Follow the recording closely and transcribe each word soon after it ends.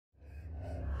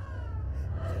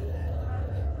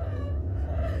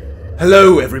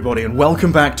Hello everybody and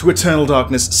welcome back to Eternal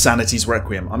Darkness Sanity's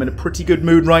Requiem. I'm in a pretty good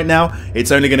mood right now,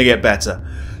 it's only going to get better.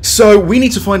 So, we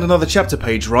need to find another chapter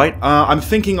page, right? I'm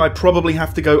thinking I probably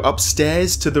have to go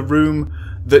upstairs to the room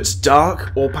that's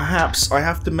dark, or perhaps I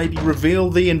have to maybe reveal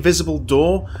the invisible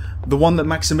door, the one that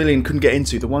Maximilian couldn't get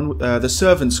into, the one, the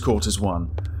servants' quarters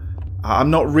one. I'm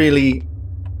not really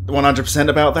 100%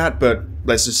 about that, but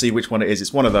let's just see which one it is.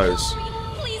 It's one of those.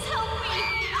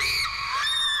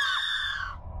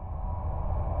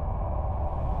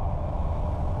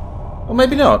 Or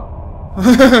maybe not.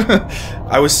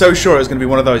 I was so sure it was going to be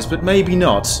one of those, but maybe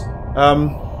not.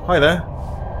 Hi there.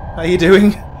 How you doing?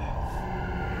 I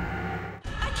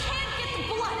can't get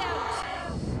the blood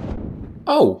out.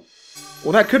 Oh.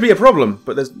 Well, that could be a problem,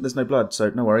 but there's no blood, so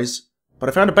no worries. But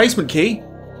I found a basement key.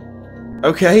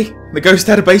 Okay, the ghost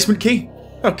had a basement key.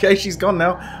 Okay, she's gone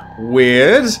now.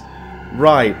 Weird.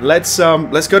 Right, let's go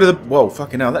to the... Whoa,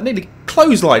 fucking hell, that nearly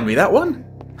clotheslined me, that one.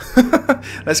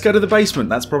 Let's go to the basement.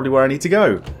 That's probably where I need to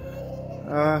go.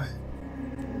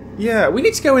 Yeah, we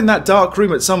need to go in that dark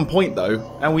room at some point,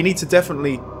 though. And we need to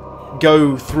definitely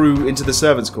go through into the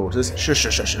servants' quarters. Shush,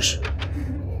 shush, shush, shush.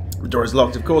 The door is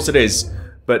locked. Of course it is.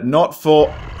 But not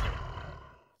for...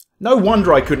 No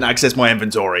wonder I couldn't access my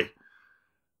inventory.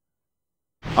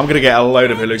 I'm going to get a load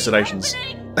of hallucinations.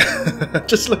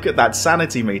 Just look at that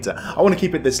sanity meter. I want to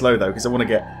keep it this low, though, because I want to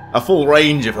get a full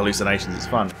range of hallucinations. It's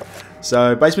fun.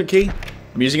 So, basement key.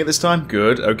 I'm using it this time.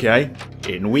 Good. Okay.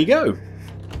 In we go.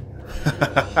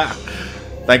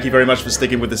 Thank you very much for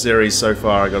sticking with the series so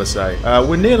far, I gotta say.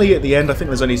 We're nearly at the end. I think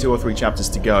there's only 2 or 3 chapters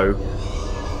to go.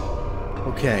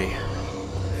 Okay.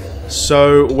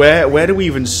 So, where do we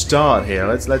even start here?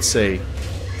 Let's see.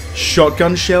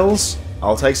 Shotgun shells?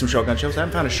 I'll take some shotgun shells. I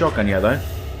haven't found a shotgun yet, though.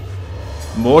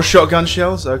 More shotgun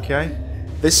shells? Okay.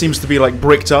 This seems to be, like,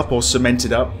 bricked up or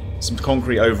cemented up. Some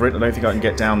concrete over it. I don't think I can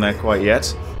get down there quite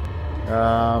yet.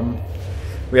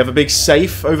 We have a big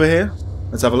safe over here.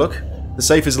 Let's have a look. The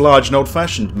safe is large and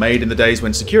old-fashioned, made in the days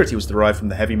when security was derived from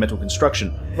the heavy metal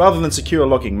construction, rather than secure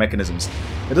locking mechanisms.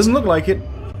 It doesn't look like it,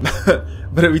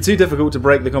 but it'd be too difficult to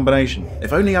break the combination.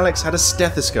 If only Alex had a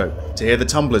stethoscope to hear the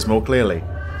tumblers more clearly.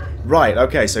 Right,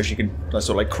 okay, so she can sort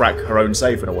of like crack her own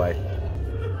safe in a way.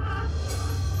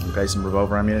 Okay, some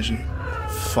revolver ammunition.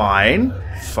 Fine,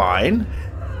 fine.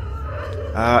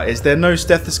 Is there no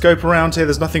stethoscope around here?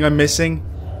 There's nothing I'm missing.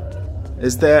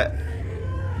 Is there?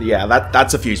 Yeah,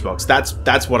 that's a fuse box.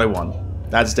 That's what I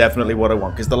want. That's definitely what I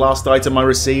want. Because the last item I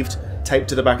received, taped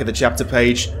to the back of the chapter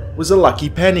page, was a lucky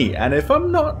penny. And if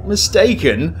I'm not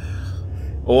mistaken,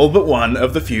 all but one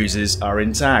of the fuses are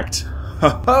intact. Ho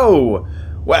ho!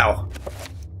 Well,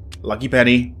 lucky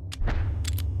penny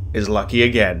is lucky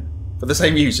again. For the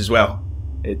same use as well.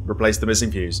 It replaced the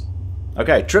missing fuse.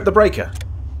 Okay, trip the breaker.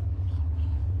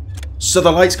 So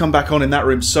the lights come back on in that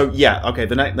room. So yeah, okay.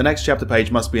 The next chapter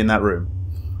page must be in that room.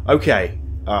 Okay,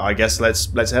 I guess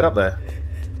let's head up there.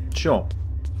 Sure.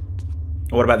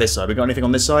 What about this side? We got anything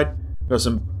on this side? We got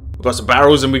some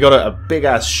barrels and we got a big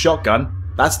ass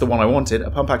shotgun. That's the one I wanted. A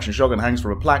pump action shotgun hangs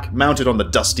from a plaque mounted on the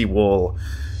dusty wall,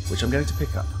 which I'm going to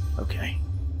pick up. Okay.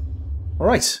 All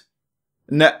right.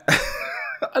 No,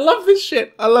 I love this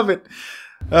shit. I love it.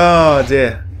 Oh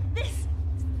dear.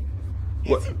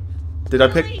 What did I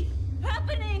pick?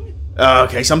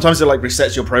 Okay, sometimes it like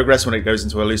resets your progress when it goes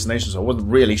into hallucinations, so I wasn't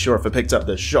really sure if I picked up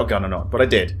the shotgun or not, but I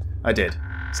did. I did.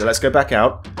 So let's go back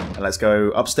out, and let's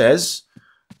go upstairs,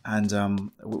 and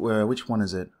which one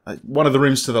is it? One of the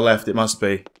rooms to the left, it must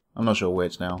be. I'm not sure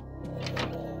which now.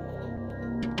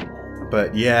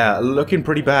 But yeah, looking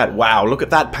pretty bad. Wow, look at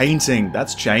that painting.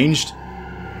 That's changed.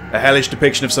 A hellish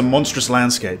depiction of some monstrous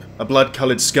landscape. A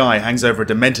blood-coloured sky hangs over a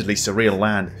dementedly surreal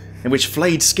land, in which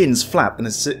flayed skins flap in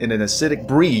an acidic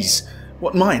breeze.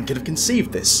 What mind could have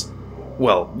conceived this?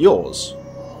 Well, yours.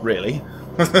 Really.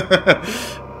 I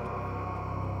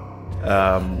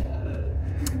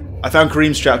found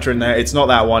Kareem's chapter in there. It's not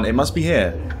that one. It must be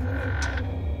here.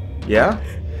 Yeah?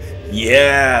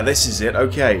 Yeah, this is it.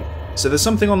 Okay. So there's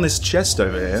something on this chest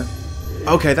over here.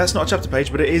 Okay, that's not a chapter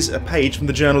page, but it is a page from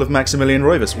the Journal of Maximilian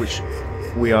Roivas, which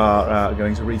we are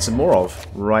going to read some more of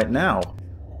right now.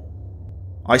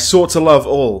 I sought to love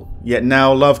all, yet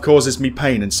now love causes me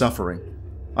pain and suffering.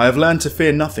 I have learned to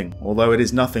fear nothing, although it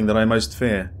is nothing that I most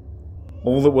fear.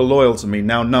 All that were loyal to me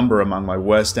now number among my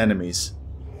worst enemies.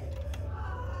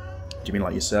 Do you mean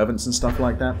like your servants and stuff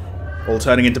like that? All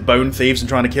turning into bone thieves and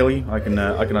trying to kill you? I can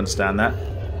understand that.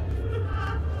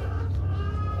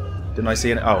 Didn't I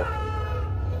see it? Oh.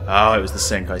 Oh, it was the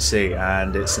sink, I see.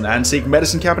 And it's an antique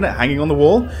medicine cabinet hanging on the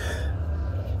wall.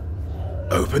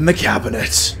 Open the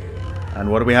cabinet. And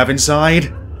what do we have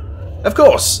inside? Of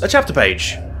course, a chapter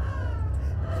page.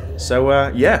 So,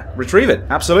 yeah, retrieve it.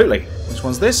 Absolutely. Which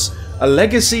one's this? A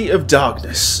Legacy of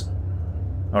Darkness.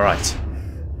 Alright.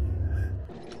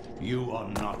 You are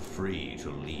not free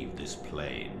to leave this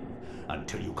plane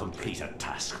until you complete a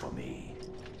task for me.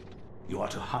 You are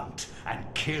to hunt and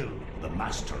kill the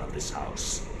master of this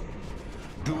house.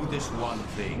 Do this one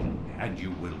thing, and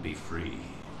you will be free.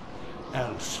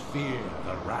 Else fear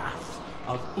the wrath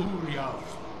of Ulyav.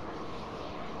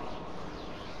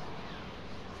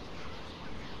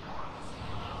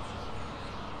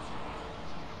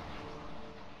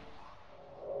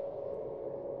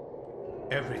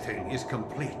 Everything is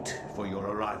complete for your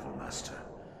arrival, Master.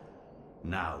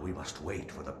 Now we must wait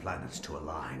for the planets to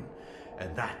align,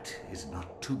 and that is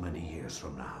not too many years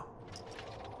from now.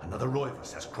 Another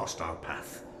Roivas has crossed our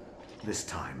path. This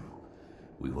time,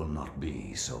 we will not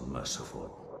be so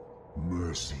merciful.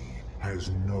 Mercy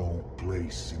has no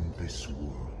place in this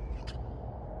world.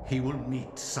 He will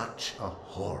meet such a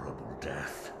horrible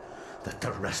death that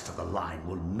the rest of the line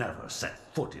will never set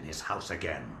foot in his house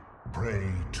again. Pray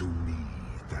to me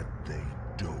that they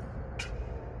don't.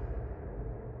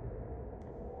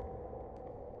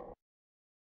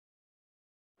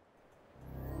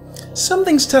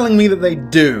 Something's telling me that they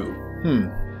do.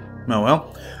 Oh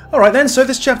well. Alright then, so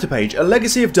this chapter page, A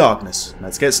Legacy of Darkness.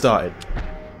 Let's get started.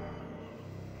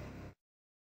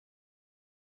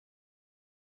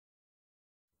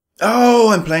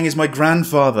 Oh, I'm playing as my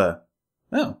grandfather.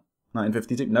 Oh,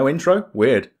 1952. No intro?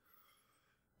 Weird.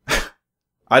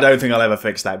 I don't think I'll ever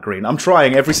fix that green. I'm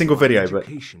trying every single video, but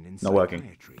not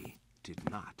working.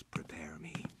 Did not prepare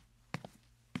me.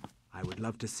 I would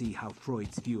love to see how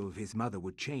Freud's view of his mother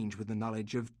would change with the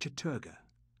knowledge of Chaturga.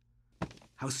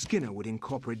 How Skinner would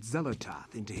incorporate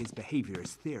Zelotath into his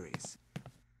behaviorist theories.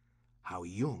 How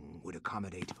Jung would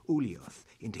accommodate Ulyav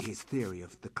into his theory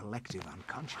of the collective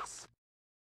unconscious.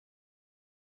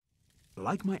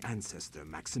 Like my ancestor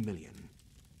Maximilian,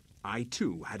 I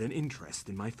too had an interest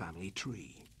in my family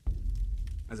tree.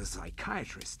 As a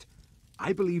psychiatrist,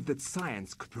 I believed that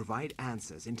science could provide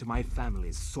answers into my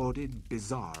family's sordid,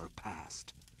 bizarre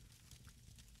past.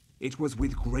 It was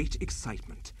with great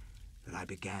excitement that I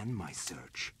began my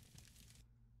search.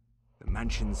 The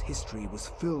mansion's history was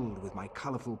filled with my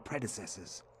colorful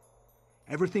predecessors.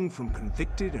 Everything from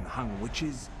convicted and hung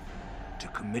witches to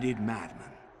committed madmen,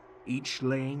 each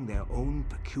laying their own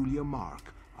peculiar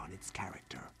mark on its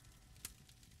character.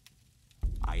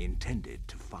 I intended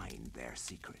to find their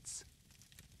secrets.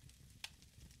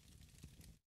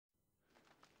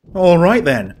 Alright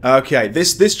then. Okay,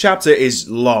 this chapter is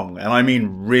long, and I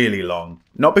mean really long.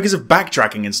 Not because of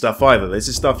backtracking and stuff either. This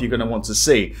is stuff you're going to want to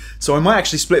see. So I might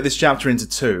actually split this chapter into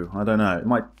two. I don't know. It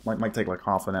might take like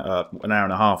an hour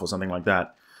and a half or something like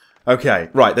that. Okay,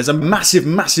 right. There's a massive,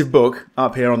 massive book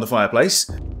up here on the fireplace.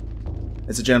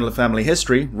 It's a journal of family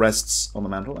history. Rests on the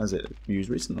mantle as it used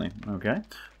recently. Okay.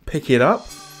 Pick it up.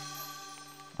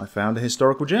 I found a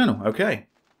historical journal. Okay.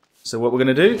 So what we're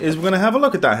going to do is we're going to have a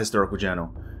look at that historical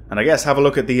journal. And I guess have a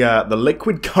look at the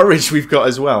liquid courage we've got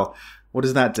as well. What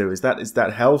does that do? Is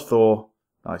that health or...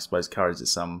 I suppose courage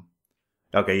is some...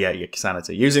 Okay, yeah,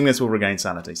 sanity. Using this will regain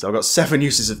sanity. So I've got 7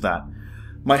 uses of that.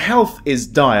 My health is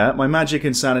dire. My magic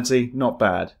and sanity, not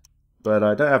bad. But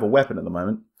I don't have a weapon at the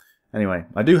moment. Anyway,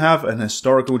 I do have an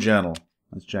historical journal.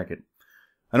 Let's check it.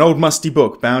 An old musty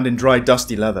book bound in dry,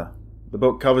 dusty leather. The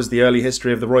book covers the early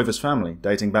history of the Roivas family,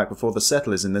 dating back before the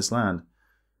settlers in this land.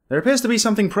 There appears to be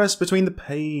something pressed between the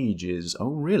pages.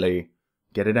 Oh, really?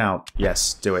 Get it out.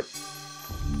 Yes, do it.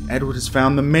 Edward has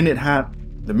found the minute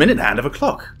hand... The minute hand of a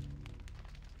clock.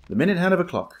 The minute hand of a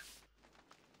clock.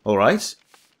 Alright.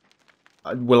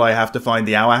 Will I have to find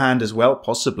the hour hand as well?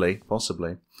 Possibly.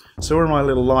 Possibly. So we're in my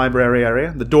little library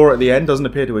area. The door at the end doesn't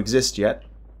appear to exist yet.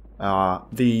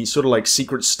 The sort of like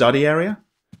secret study area.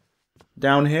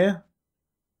 Down here.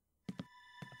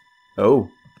 Oh.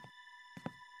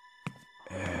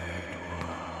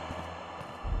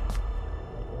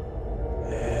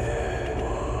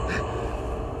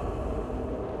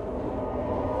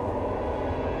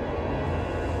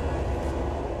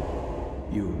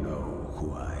 You know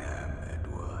who I am,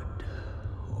 Edward.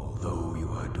 Although you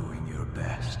are doing your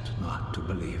best not to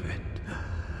believe it,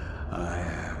 I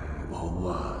am, or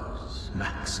was,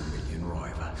 Maximilian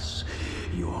Roivas,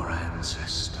 your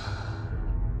ancestor.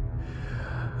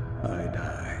 I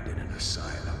died in an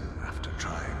asylum after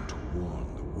trying to warn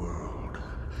the world.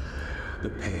 The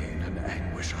pain and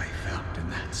anguish I felt in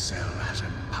that cell has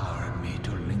empowered me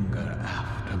to linger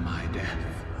after my death.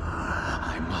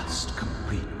 I must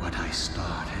complete what I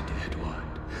started,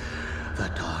 Edward. The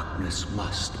darkness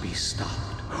must be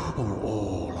stopped, or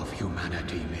all of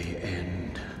humanity may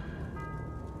end.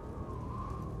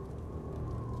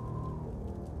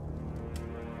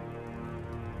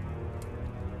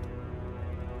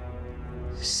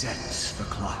 sets the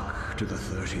clock to the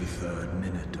 33rd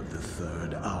minute of the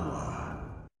 3rd hour.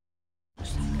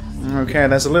 Okay,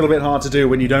 that's a little bit hard to do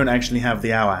when you don't actually have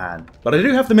the hour hand. But I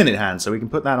do have the minute hand, so we can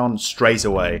put that on straight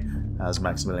away, as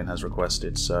Maximilian has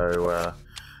requested. So,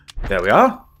 there we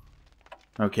are.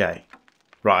 Okay.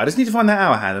 Right, I just need to find that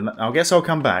hour hand, and I guess I'll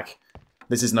come back.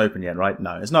 This isn't open yet, right?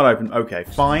 No, it's not open. Okay,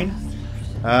 fine.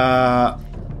 Yeah,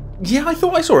 I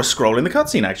thought I saw a scroll in the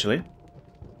cutscene, actually.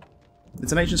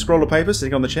 It's an ancient scroll of paper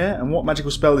sitting on the chair, and what magical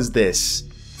spell is this?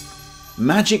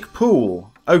 Magic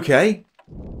Pool. Okay.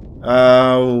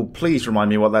 Please remind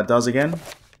me what that does again.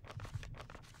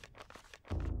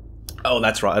 Oh,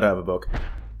 that's right, I don't have a book.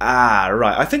 Ah,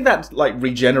 right. I think that, like,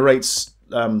 regenerates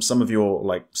some of your,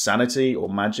 like, sanity or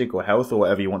magic or health or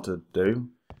whatever you want to do.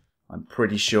 I'm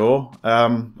pretty sure.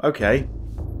 Okay.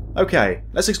 Okay,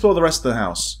 let's explore the rest of the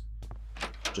house.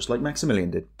 Just like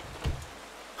Maximilian did.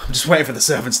 I'm just waiting for the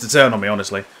servants to turn on me,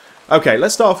 honestly. Okay,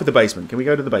 let's start off with the basement. Can we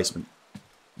go to the basement?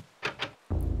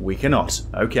 We cannot.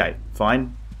 Okay,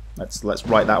 fine. Let's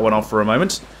write that one off for a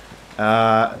moment.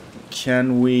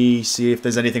 Can we see if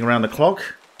there's anything around the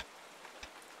clock?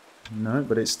 No,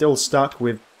 but it's still stuck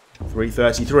with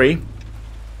 3:33.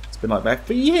 It's been like that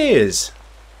for years.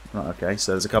 Right, okay,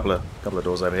 so there's a couple of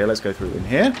doors over here. Let's go through in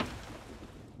here.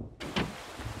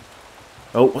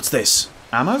 Oh, what's this?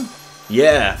 Ammo?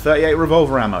 Yeah, 38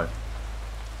 revolver ammo.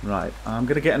 Right, I'm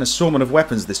going to get an assortment of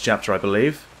weapons this chapter, I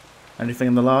believe. Anything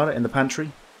in the larder, in the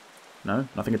pantry? No,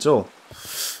 nothing at all.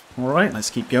 Alright, let's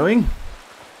keep going.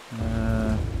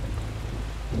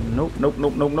 Nope, nope,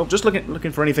 nope, nope, nope. Just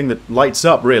looking for anything that lights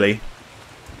up, really.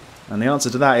 And the answer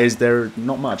to that is there's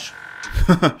not much.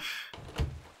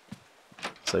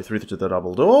 So through to the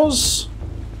double doors.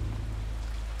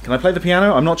 Can I play the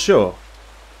piano? I'm not sure.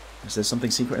 Is there something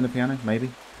secret in the piano?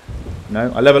 Maybe?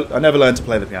 No? I never learned to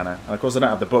play the piano. And of course I don't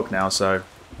have the book now, so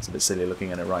it's a bit silly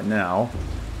looking at it right now.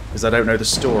 Because I don't know the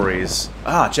stories.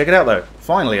 Ah, check it out though.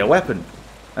 Finally, a weapon.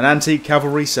 An antique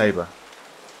cavalry saber.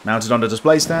 Mounted on a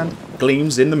display stand,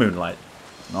 gleams in the moonlight.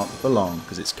 Not for long,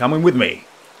 because it's coming with me.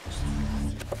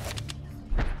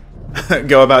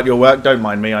 Go about your work, don't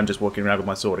mind me, I'm just walking around with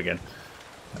my sword again.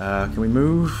 Can we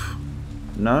move?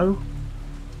 No?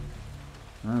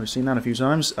 Oh, we've seen that a few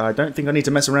times. I don't think I need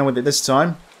to mess around with it this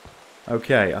time.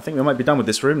 Okay, I think we might be done with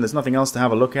this room. There's nothing else to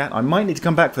have a look at. I might need to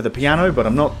come back for the piano, but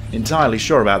I'm not entirely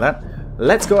sure about that.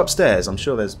 Let's go upstairs. I'm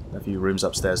sure there's a few rooms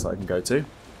upstairs that I can go to.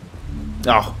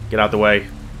 Oh, get out of the way.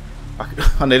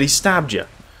 I nearly stabbed you.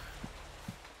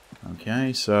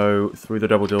 Okay, so through the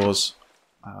double doors.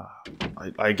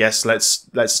 I guess let's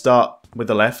start with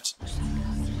the left.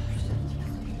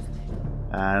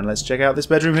 And let's check out this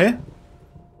bedroom here.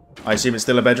 I assume it's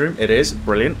still a bedroom. It is.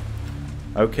 Brilliant.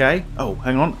 Okay. Oh,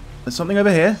 hang on. There's something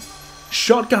over here.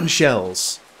 Shotgun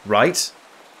shells. Right.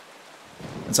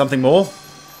 And something more.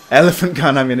 Elephant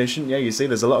gun ammunition. Yeah, you see,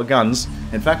 there's a lot of guns.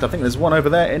 In fact, I think there's one over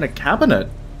there in a cabinet.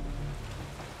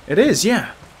 It is,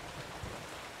 yeah.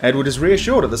 Edward is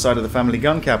reassured at the sight of the family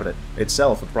gun cabinet,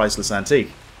 itself a priceless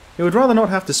antique. He would rather not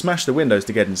have to smash the windows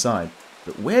to get inside.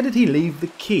 But where did he leave the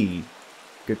key?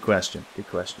 Good question, good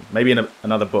question. Maybe in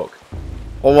another book.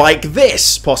 Or like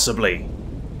this, possibly.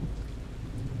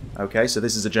 Okay, so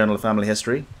this is a journal of family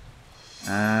history.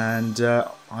 And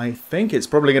I think it's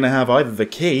probably going to have either the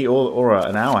key or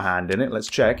an hour hand in it. Let's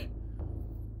check.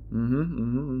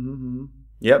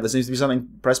 Yep, there seems to be something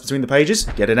pressed between the pages.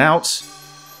 Get it out.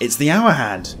 It's the hour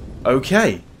hand.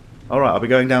 Okay. Alright, I'll be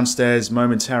going downstairs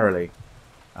momentarily.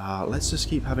 Let's just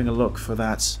keep having a look for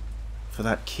that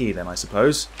key then, I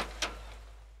suppose.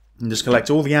 And just collect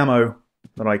all the ammo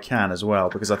that I can as well,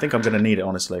 because I think I'm going to need it,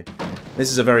 honestly.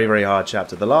 This is a very, very hard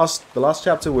chapter. The last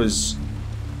chapter was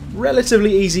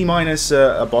relatively easy minus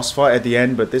a boss fight at the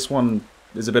end, but this one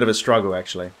is a bit of a struggle,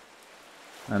 actually.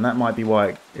 And that might be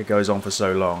why it goes on for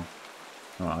so long.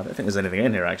 Alright, I don't think there's anything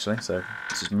in here, actually, so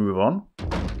let's just move on.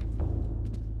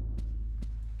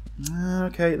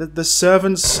 Okay, the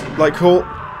servants, like, call...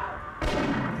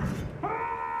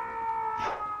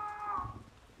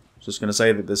 Just going to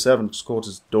say that the servants'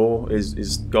 quarters door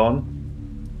is gone.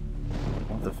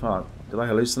 What the fuck? Did I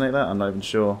hallucinate that? I'm not even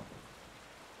sure.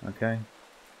 Okay.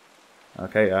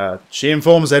 Okay, she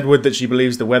informs Edward that she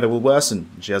believes the weather will worsen.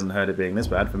 She hasn't heard it being this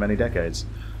bad for many decades.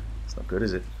 It's not good,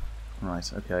 is it?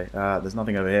 Right, okay. There's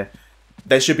nothing over here.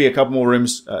 There should be a couple more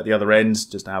rooms at the other end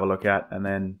just to have a look at, and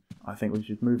then I think we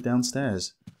should move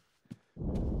downstairs.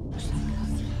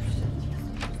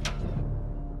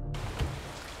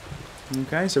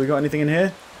 Okay, so we got anything in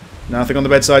here? Nothing on the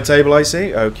bedside table, I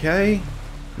see. Okay.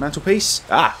 Mantelpiece.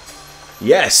 Ah!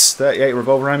 Yes! 38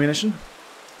 revolver ammunition.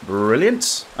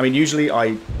 Brilliant. I mean, usually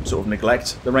I sort of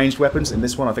neglect the ranged weapons. In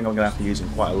this one, I think I'm going to have to use them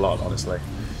quite a lot, honestly.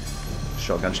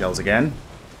 Shotgun shells again.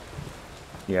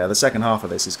 Yeah, the second half of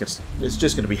this is it's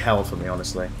just going to be hell for me,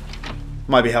 honestly.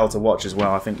 Might be hell to watch as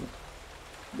well, I think.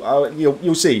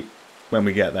 You'll see when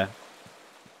we get there.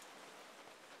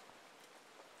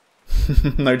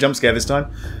 No jump scare this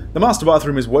time. The master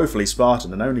bathroom is woefully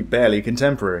Spartan and only barely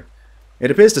contemporary.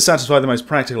 It appears to satisfy the most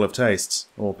practical of tastes,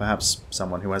 or perhaps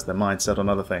someone who has their mind set on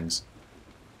other things.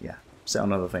 Yeah, set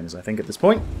on other things, I think, at this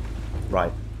point.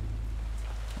 Right.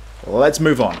 Well, let's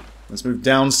move on. Let's move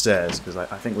downstairs, because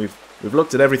I think we've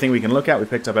looked at everything we can look at. We've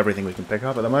picked up everything we can pick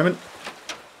up at the moment.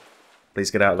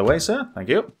 Please get out of the way, sir. Thank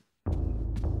you.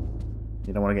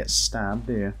 You don't want to get stabbed,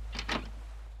 do you?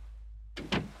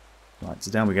 Right,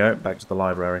 so down we go. Back to the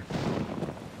library.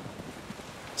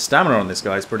 Stamina on this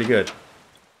guy is pretty good.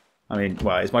 I mean,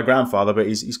 well, he's my grandfather, but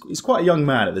he's quite a young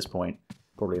man at this point.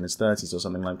 Probably in his 30s or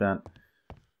something like that.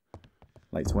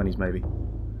 Late 20s, maybe.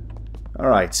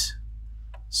 Alright.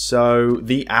 So,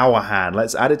 the hour hand.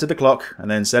 Let's add it to the clock,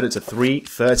 and then set it to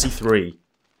 3:33.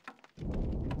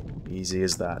 Easy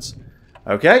as that.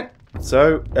 Okay,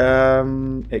 so,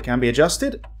 it can be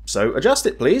adjusted. So, adjust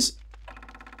it, please.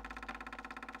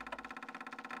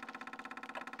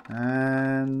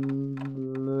 And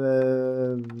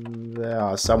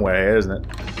somewhere here, isn't it?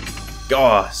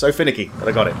 Oh, so finicky, but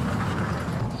I got it.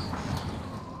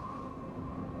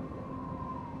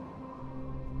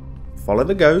 Follow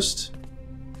the ghost.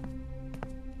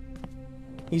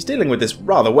 He's dealing with this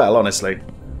rather well, honestly.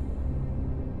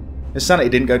 His sanity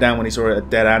didn't go down when he saw a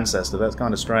dead ancestor. That's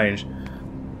kind of strange.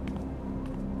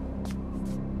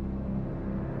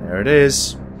 There it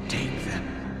is. Take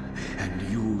them and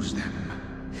use them.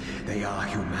 They are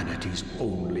humanity's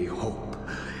only hope.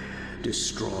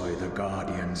 Destroy the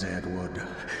Guardians, Edward,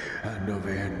 and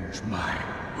avenge my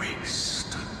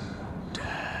wasted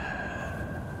death.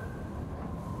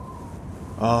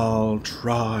 I'll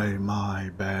try my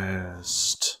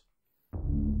best.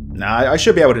 Nah, I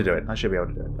should be able to do it. I should be able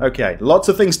to do it. Okay, lots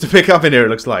of things to pick up in here, it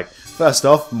looks like. First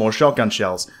off, more shotgun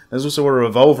shells. There's also a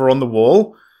revolver on the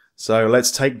wall. So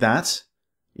let's take that.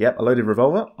 Yep, a loaded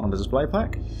revolver on the display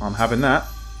pack. I'm having that.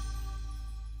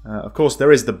 Of course,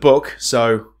 there is the book,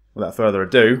 so without further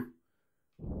ado,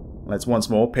 let's once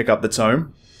more pick up the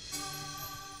tome.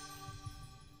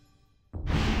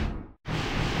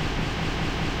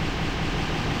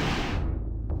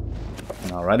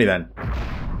 Alrighty then.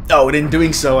 Oh, and in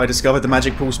doing so, I discovered the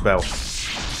magic pool spell.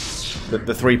 The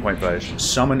 3-point version.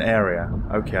 Summon area.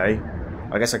 Okay.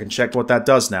 I guess I can check what that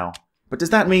does now. But does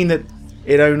that mean that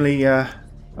it only... Oh,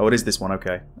 it is this one,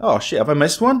 okay. Oh, shit, have I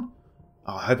missed one?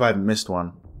 Oh, I hope I haven't missed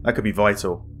one. That could be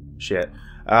vital. Shit.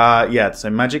 Yeah, so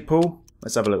magic pool.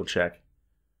 Let's have a little check.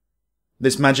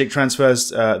 This magic transfers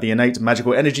the innate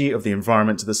magical energy of the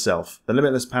environment to the self. The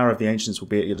limitless power of the ancients will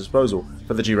be at your disposal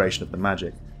for the duration of the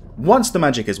magic. Once the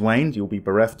magic has waned, you'll be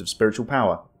bereft of spiritual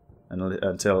power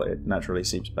until it naturally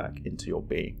seeps back into your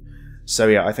being. So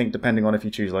yeah, I think depending on if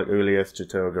you choose like Uliath,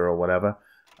 Chatoga or whatever,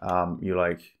 you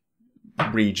like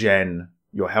regen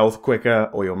your health quicker,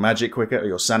 or your magic quicker, or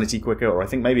your sanity quicker, or I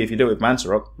think maybe if you do it with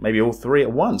Mantarok, maybe all three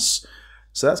at once.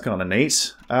 So that's kind of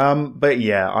neat. But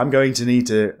yeah, I'm going to need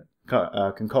to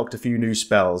concoct a few new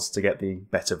spells to get the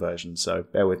better version, so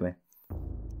bear with me.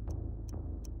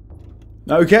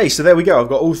 Okay, so there we go. I've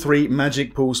got all 3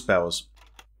 magic pool spells.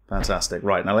 Fantastic.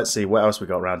 Right, now let's see what else we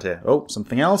got around here. Oh,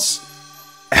 something else.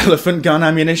 Elephant gun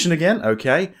ammunition again.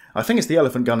 Okay. I think it's the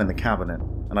elephant gun in the cabinet.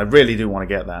 And I really do want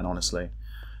to get that, honestly.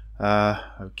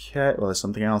 Okay. Well, there's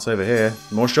something else over here.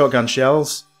 More shotgun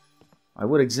shells. I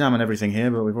would examine everything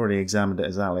here, but we've already examined it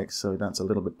as Alex, so that's a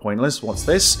little bit pointless. What's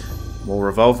this? More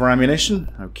revolver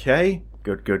ammunition. Okay.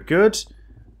 Good, good, good.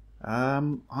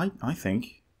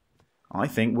 I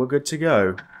think we're good to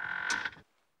go.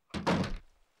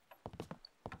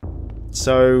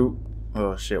 So,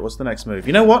 oh shit, what's the next move?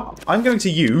 You know what? I'm going to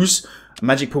use a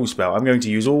magic pool spell. I'm going to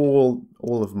use all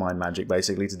of my magic,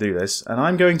 basically, to do this. And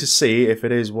I'm going to see if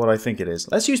it is what I think it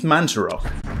is. Let's use Mantarok.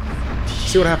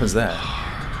 See what happens there.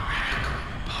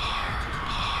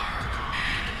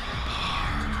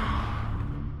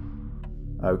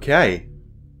 Okay.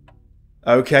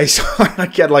 Okay, so I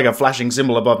get like a flashing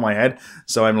symbol above my head,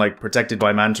 so I'm like protected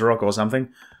by Mantarok or something,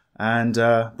 and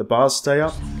the bars stay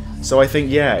up. So I think,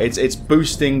 yeah, it's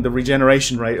boosting the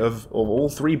regeneration rate of all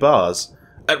 3 bars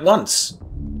at once,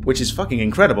 which is fucking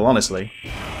incredible, honestly.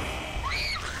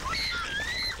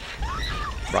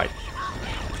 Right.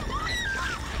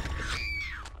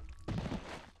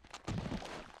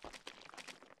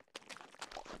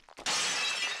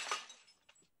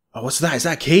 Oh, what's that? Is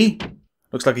that a key?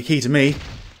 Looks like a key to me.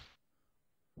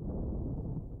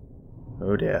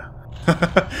 Oh dear.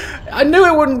 I knew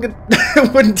it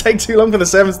wouldn't take too long for the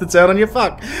servants to turn on you.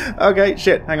 Fuck. Okay,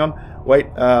 shit. Hang on. Wait.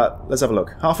 Let's have a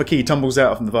look. Half a key tumbles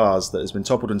out from the vase that has been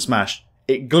toppled and smashed.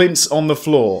 It glints on the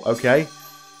floor. Okay.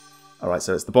 Alright,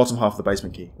 so it's the bottom half of the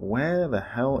basement key. Where the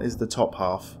hell is the top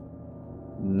half?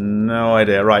 No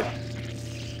idea. Right.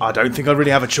 I don't think I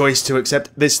really have a choice to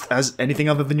accept this as anything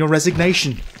other than your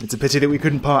resignation. It's a pity that we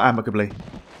couldn't part amicably.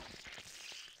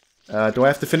 Do I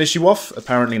have to finish you off?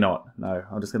 Apparently not. No,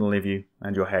 I'm just going to leave you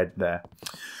and your head there.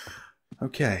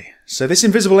 Okay, so this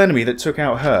invisible enemy that took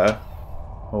out her,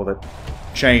 or that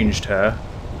changed her,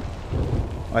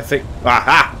 I think...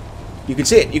 Aha! You can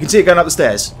see it! You can see it going up the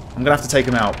stairs. I'm going to have to take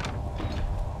him out.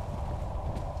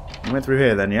 He went through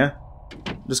here then, yeah?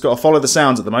 Just got to follow the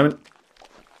sounds at the moment.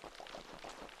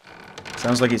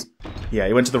 Sounds like he's... Yeah,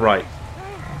 he went to the right.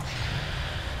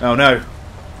 Oh no!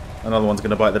 Another one's going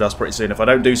to bite the dust pretty soon if I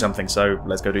don't do something, so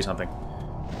let's go do something.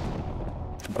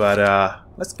 But,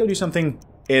 let's go do something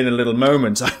in a little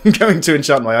moment. I'm going to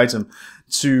enchant my item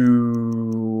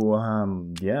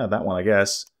to... yeah, that one, I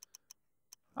guess.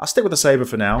 I'll stick with the saber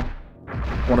for now.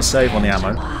 I want to save on the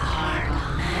ammo.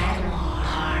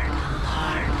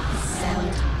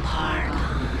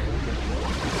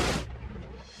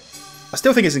 I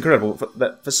still think it's incredible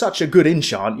that for such a good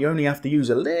enchant, you only have to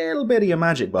use a little bit of your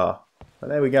magic bar. But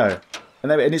there we go.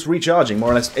 And it's recharging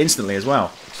more or less instantly as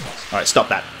well. Alright, stop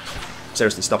that.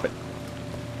 Seriously, stop it.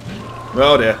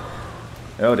 Oh dear.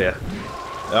 Oh dear.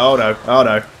 Oh no. Oh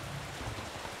no.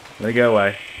 Let it go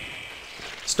away.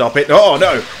 Stop it. Oh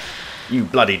no! You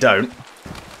bloody don't.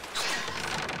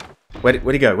 Where'd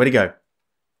he go? Where'd he go?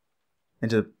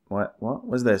 Into... What? What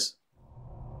was this?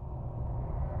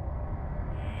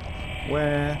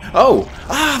 Where? Oh!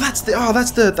 Ah, that's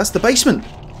the basement!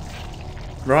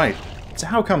 Right. So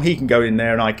how come he can go in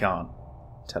there and I can't?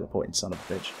 Teleporting son of a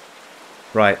bitch.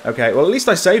 Right, okay. Well, at least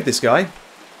I saved this guy.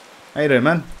 How you doing,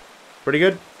 man? Pretty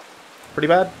good? Pretty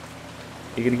bad?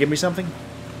 You gonna give me something?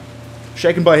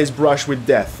 Shaken by his brush with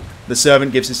death, the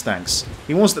servant gives his thanks.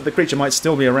 He warns that the creature might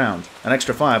still be around. An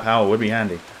extra firepower would be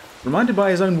handy. Reminded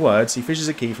by his own words, he fishes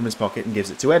a key from his pocket and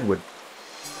gives it to Edward.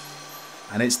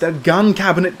 And it's the gun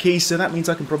cabinet key, so that means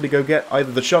I can probably go get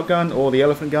either the shotgun or the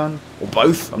elephant gun, or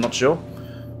both, I'm not sure.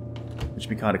 Which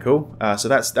would be kind of cool. So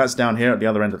that's down here at the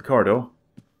other end of the corridor.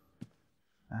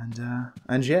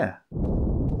 And yeah.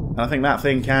 And I think that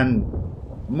thing can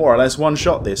more or less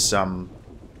one-shot this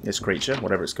this creature,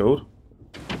 whatever it's called.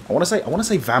 I want to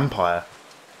say vampire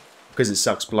because it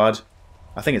sucks blood.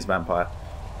 I think it's vampire.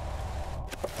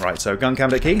 Right, so gun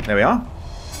cabinet key. There we are.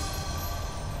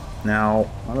 Now,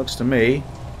 that looks to me...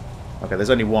 Okay, there's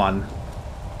only one.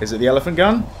 Is it the elephant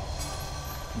gun?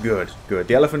 Good, good.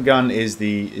 The elephant gun is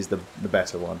the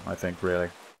better one, I think, really.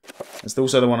 It's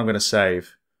also the one I'm going to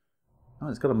save. Oh,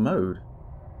 it's got a mode.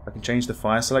 I can change the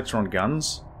fire selector on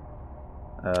guns.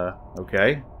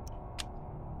 Okay.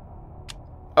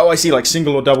 Oh, I see, like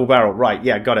single or double barrel. Right,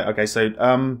 yeah, got it. Okay, so,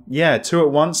 yeah, 2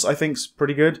 at once, I think's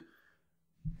pretty good.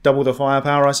 Double the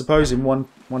firepower, I suppose, in one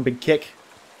big kick.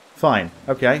 Fine.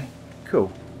 Okay.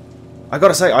 Cool. I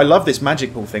gotta say, I love this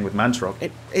magic ball thing with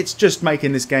Mantarok. It's just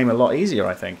making this game a lot easier,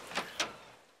 I think.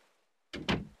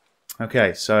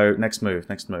 Okay, so next move,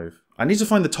 next move. I need to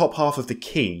find the top half of the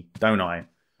key, don't I?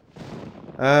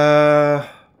 I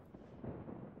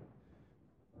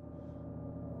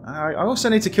also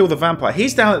need to kill the vampire.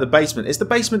 He's down at the basement. Is the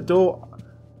basement door...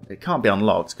 It can't be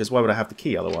unlocked, because why would I have the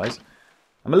key otherwise?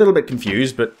 I'm a little bit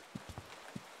confused, but...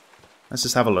 Let's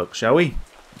just have a look, shall we?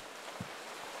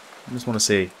 I just want to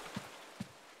see.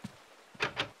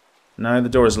 No, the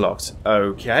door is locked.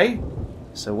 Okay.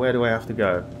 So where do I have to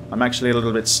go? I'm actually a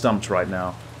little bit stumped right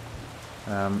now.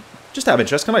 Just out of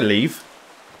interest, can I leave?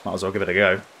 Might as well give it a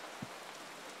go.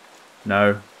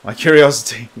 No. My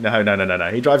curiosity... No.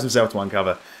 He drives himself to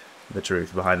uncover the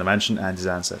truth behind the mansion and his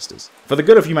ancestors. For the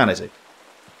good of humanity.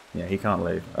 Yeah, he can't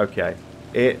leave. Okay.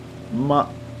 Hang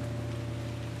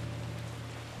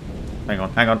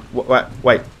on.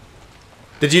 Wait.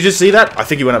 Did you just see that? I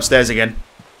think he went upstairs again.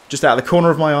 Just out of the corner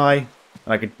of my eye.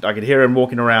 And I could hear him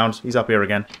walking around. He's up here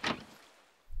again.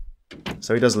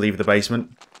 So he does leave the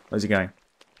basement. Where's he going?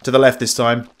 To the left this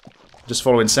time. Just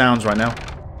following sounds right now.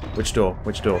 Which door?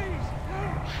 Which door?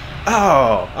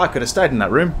 Oh! I could have stayed in that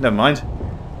room. Never mind.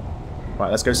 Right,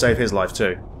 let's go save his life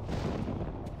too.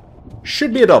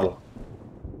 Should be a doddle.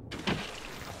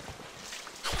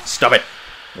 Stop it!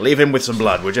 Leave him with some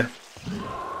blood, would you?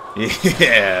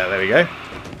 Yeah, there we go.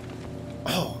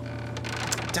 Oh.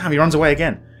 Damn, he runs away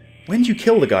again. When do you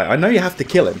kill the guy? I know you have to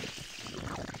kill him.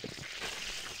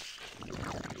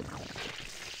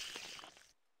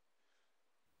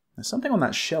 There's something on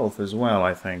that shelf as well,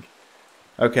 I think.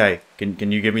 Okay,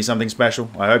 can you give me something special?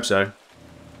 I hope so.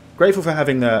 Grateful for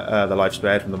having the life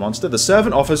spared from the monster, the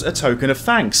servant offers a token of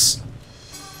thanks.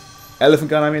 Elephant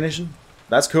gun ammunition?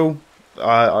 That's cool.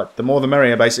 The more the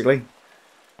merrier, basically.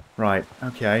 Right,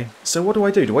 okay. So what do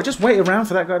I do? Do I just wait around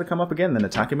for that guy to come up again, then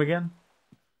attack him again?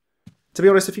 To be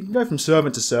honest, if you can go from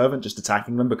servant to servant, just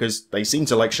attacking them, because they seem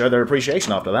to like show their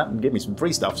appreciation after that and give me some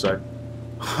free stuff, so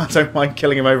I don't mind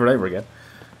killing him over and over again.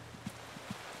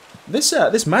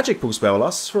 This magic pool spell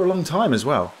lasts for a long time as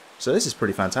well, so this is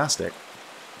pretty fantastic.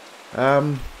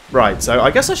 Right, so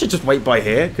I guess I should just wait by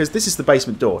here, because this is the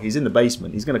basement door. He's in the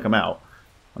basement. He's going to come out.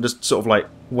 I'll just sort of like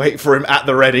wait for him at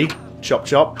the ready. Chop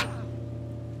chop.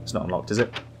 It's not unlocked, is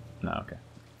it? No, okay.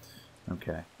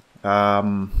 Okay.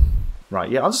 Right,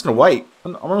 yeah, I'm just going to wait.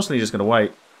 I'm honestly just going to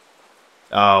wait.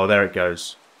 Oh, there it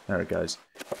goes. There it goes.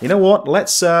 You know what?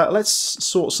 Let's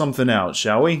sort something out,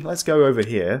 shall we? Let's go over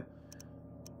here.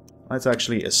 Let's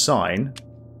actually assign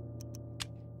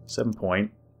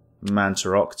 7-point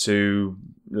Mantarok to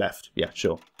left. Yeah,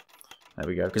 sure. There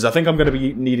we go. Because I think I'm going to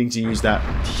be needing to use that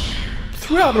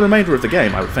throughout the remainder of the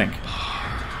game, I would think.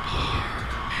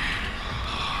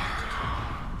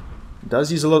 It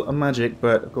does use a lot of magic,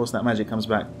 but of course that magic comes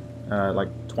back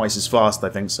like twice as fast, I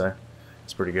think, so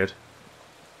it's pretty good.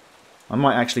 I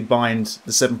might actually bind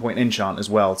the 7-point enchant as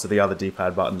well to the other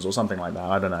D-pad buttons or something like that,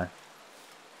 I don't know.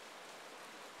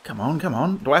 Come on, come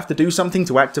on. Do I have to do something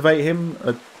to activate him?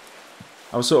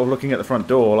 I was sort of looking at the front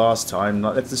door last time.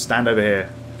 Let's just stand over here.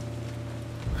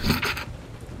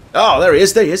 Oh, there he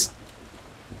is, there he is.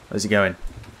 Where's he going?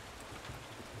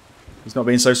 He's not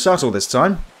being so subtle this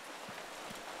time.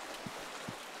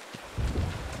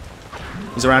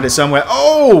 He's around it somewhere.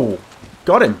 Oh!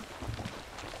 Got him.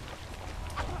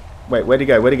 Wait, where'd he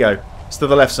go? Where'd he go? It's to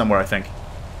the left somewhere, I think.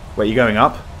 Wait, you going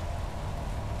up?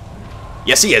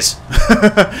 Yes, he is.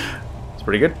 It's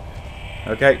pretty good.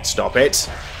 Okay, stop it.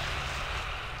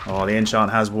 Oh, the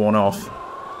enchant has worn off,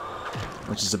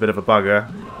 which is a bit of a bugger.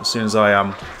 As soon as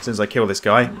I kill this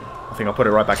guy, I think I'll put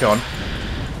it right back on.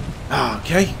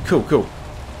 Okay, cool, cool.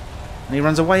 And he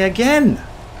runs away again.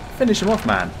 Finish him off,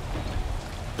 man.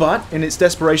 But in its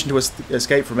desperation to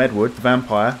escape from Edward, the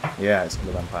vampire, yeah, it's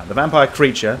the vampire. The vampire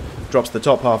creature drops the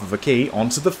top half of a key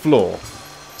onto the floor.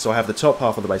 So I have the top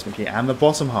half of the basement key and the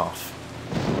bottom half.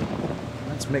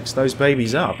 Let's mix those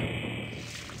babies up.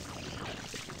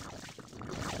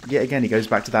 Yet again, he goes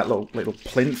back to that little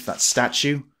plinth, that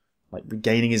statue, like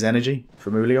regaining his energy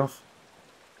from Ulioff.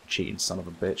 Cheating son of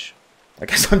a bitch. I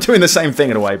guess I'm doing the same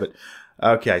thing in a way, but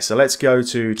okay. So let's go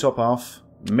to top half,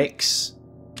 mix,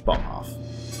 bottom half.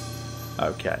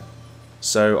 Okay.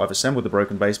 So I've assembled the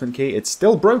broken basement key. It's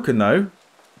still broken though,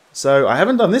 so I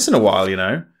haven't done this in a while, you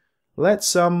know.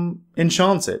 Let's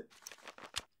enchant it.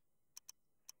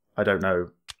 I don't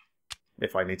know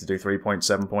if I need to do 3-point,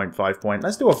 7-point, 5-point.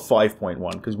 Let's do a 5-point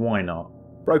one, because why not?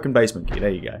 Broken basement key,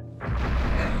 there you go.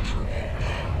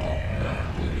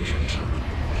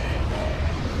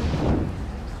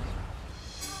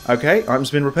 Okay,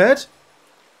 item's been repaired.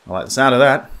 I like the sound of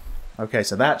that. Okay,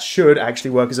 so that should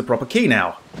actually work as a proper key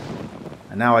now.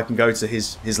 And now I can go to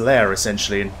his lair,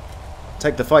 essentially, and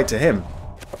take the fight to him.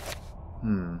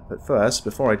 But first,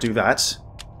 before I do that,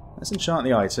 let's enchant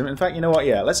the item. In fact, you know what?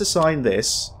 Yeah, let's assign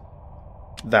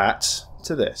that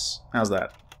to this. How's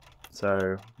that?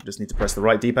 So, I just need to press the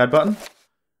right D-pad button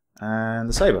and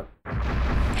the saber.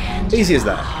 Easy as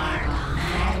that.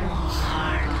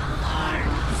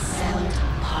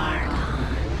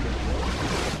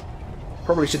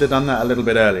 Probably should have done that a little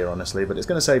bit earlier, honestly, but it's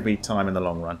going to save me time in the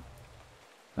long run.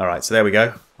 Alright, so there we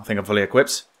go. I think I'm fully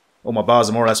equipped. All my bars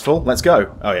are more or less full. Let's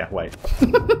go. Oh yeah, wait.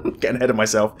 Getting ahead of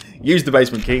myself. Use the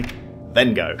basement key,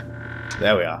 then go.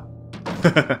 There we are.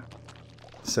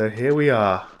 So here we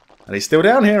are. And he's still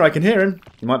down here. I can hear him.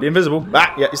 He might be invisible.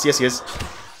 Ah, yes, yes, yes.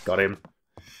 Got him.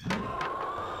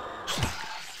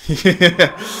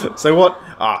 So what?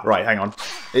 Ah, right, hang on.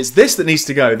 It's this that needs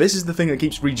to go. This is the thing that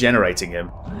keeps regenerating him.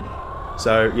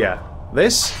 So, yeah.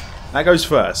 This, that goes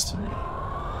first.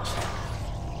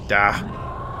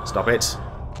 Dah. Stop it.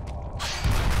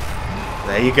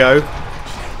 There you go.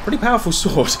 Pretty powerful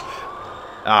sword.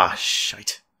 Ah,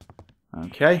 shite.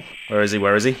 Okay. Where is he?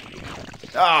 Where is he?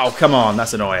 Oh, come on.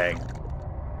 That's annoying.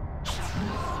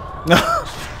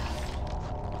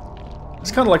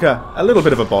 It's kind of like a little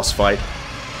bit of a boss fight.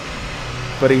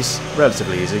 But he's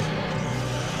relatively easy.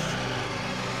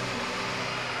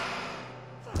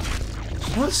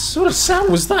 What sort of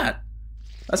sound was that?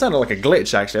 That sounded like a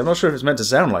glitch, actually. I'm not sure if it's meant to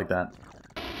sound like that.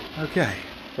 Okay.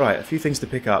 Right, a few things to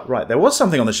pick up. Right, there was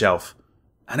something on the shelf.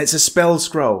 And it's a spell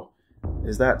scroll.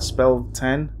 Is that spell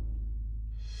 10?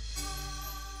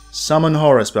 Summon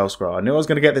horror spell scroll. I knew I was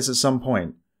going to get this at some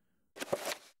point.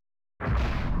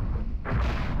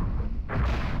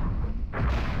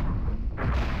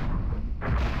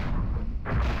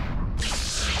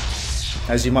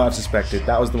 As you might have suspected,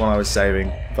 that was the one I was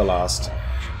saving for last.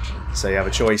 So you have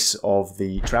a choice of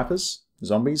the trappers,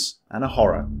 zombies, and a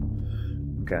horror.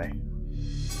 Okay.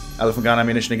 Elephant gun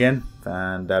ammunition again.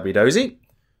 Fandabidozy.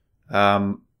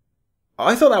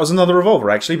 I thought that was another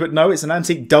revolver, actually, but no, it's an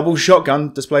antique double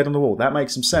shotgun displayed on the wall. That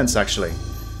makes some sense, actually.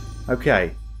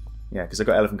 Okay. Yeah, because I've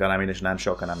got elephant gun ammunition and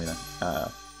shotgun ammunition.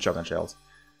 Shotgun shells.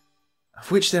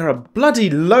 Of which there are bloody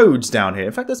loads down here.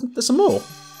 In fact, there's some more.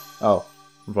 Oh.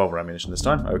 Revolver ammunition this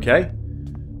time. Okay.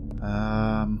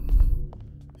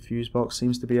 Fuse box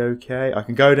seems to be okay. I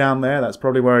can go down there. That's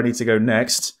probably where I need to go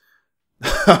next.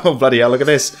 Oh, bloody hell, look at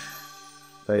this.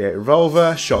 38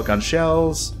 revolver, shotgun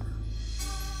shells.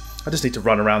 I just need to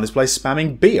run around this place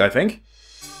spamming B, I think.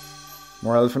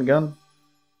 More elephant gun.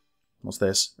 What's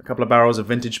this? A couple of barrels of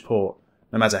vintage port.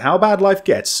 No matter how bad life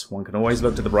gets, one can always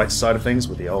look to the bright side of things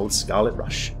with the old Scarlet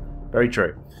Rush. Very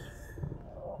true.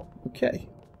 Okay.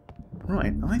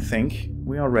 Right, I think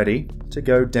we are ready to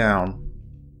go down.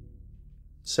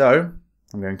 So,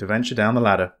 I'm going to venture down the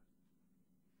ladder.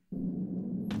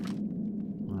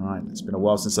 Alright, it's been a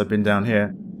while since I've been down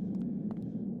here.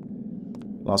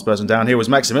 Last person down here was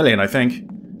Maximilian, I think,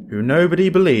 who nobody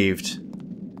believed.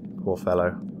 Poor fellow.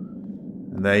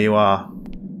 And there you are.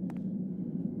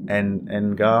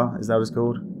 Engar, is that what it's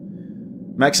called?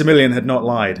 Maximilian had not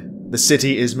lied. The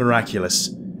city is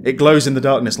miraculous. It glows in the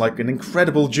darkness like an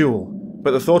incredible jewel,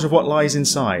 but the thought of what lies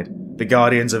inside, the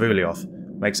Guardians of Ulioth,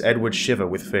 makes Edward shiver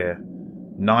with fear.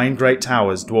 9 great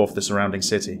towers dwarf the surrounding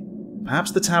city.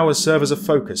 Perhaps the towers serve as a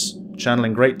focus,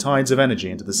 channeling great tides of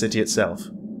energy into the city itself.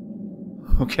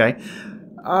 Okay.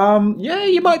 Yeah,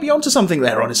 you might be onto something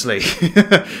there, honestly.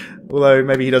 Although,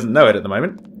 maybe he doesn't know it at the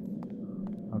moment.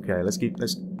 Okay, let's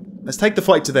take the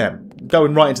fight to them. I'm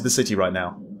going right into the city right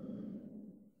now.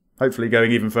 Hopefully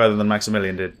going even further than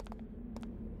Maximilian did.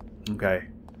 Okay.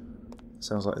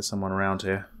 Sounds like there's someone around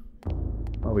here.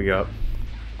 What we got?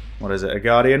 What is it, a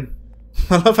guardian?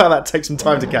 I love how that takes some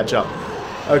time to catch up.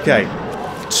 Okay.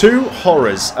 2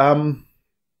 horrors.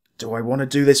 Do I want to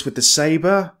do this with the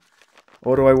saber?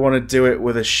 Or do I want to do it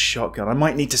with a shotgun? I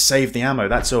might need to save the ammo,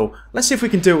 that's all. Let's see if we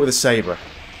can do it with a saber.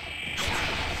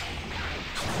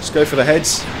 Just go for the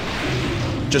heads.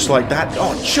 Just like that.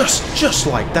 Oh, just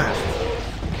like that.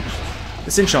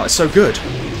 This enchant is so good.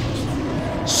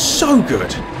 So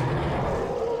good.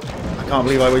 I can't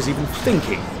believe I was even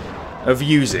thinking of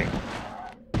using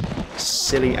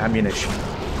silly ammunition.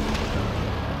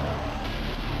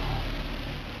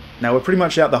 Now, we're pretty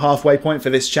much at the halfway point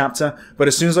for this chapter, but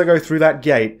as soon as I go through that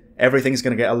gate, everything's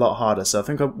going to get a lot harder. So I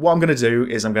think what I'm going to do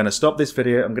is I'm going to stop this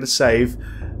video, I'm going to save,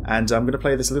 and I'm going to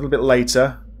play this a little bit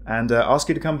later, and ask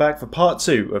you to come back for part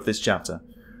 2 of this chapter.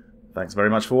 Thanks very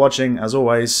much for watching, as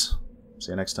always.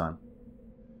 See you next time.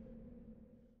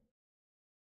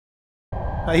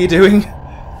 How you doing? I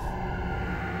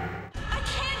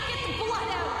can't get the blood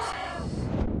out.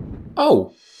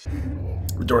 Oh!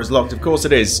 The door is locked, of course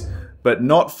it is. But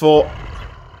not for...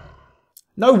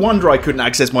 No wonder I couldn't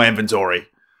access my inventory.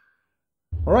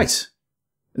 Alright.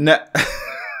 No.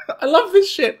 I love this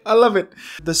shit. I love it.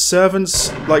 The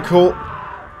servants, like, call...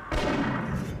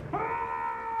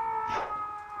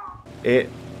 It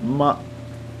mu...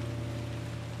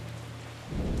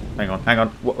 Hang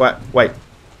on. Wait.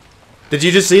 Did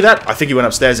you just see that? I think he went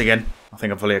upstairs again. I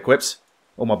think I'm fully equipped.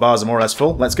 All my bars are more or less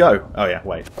full. Let's go. Oh yeah,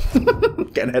 wait.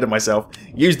 Getting ahead of myself.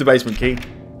 Use the basement key.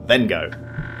 Then go.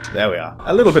 There we are.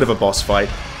 A little bit of a boss fight.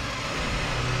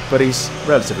 But he's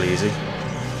relatively easy.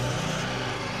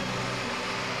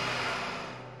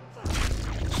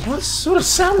 What sort of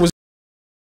sound was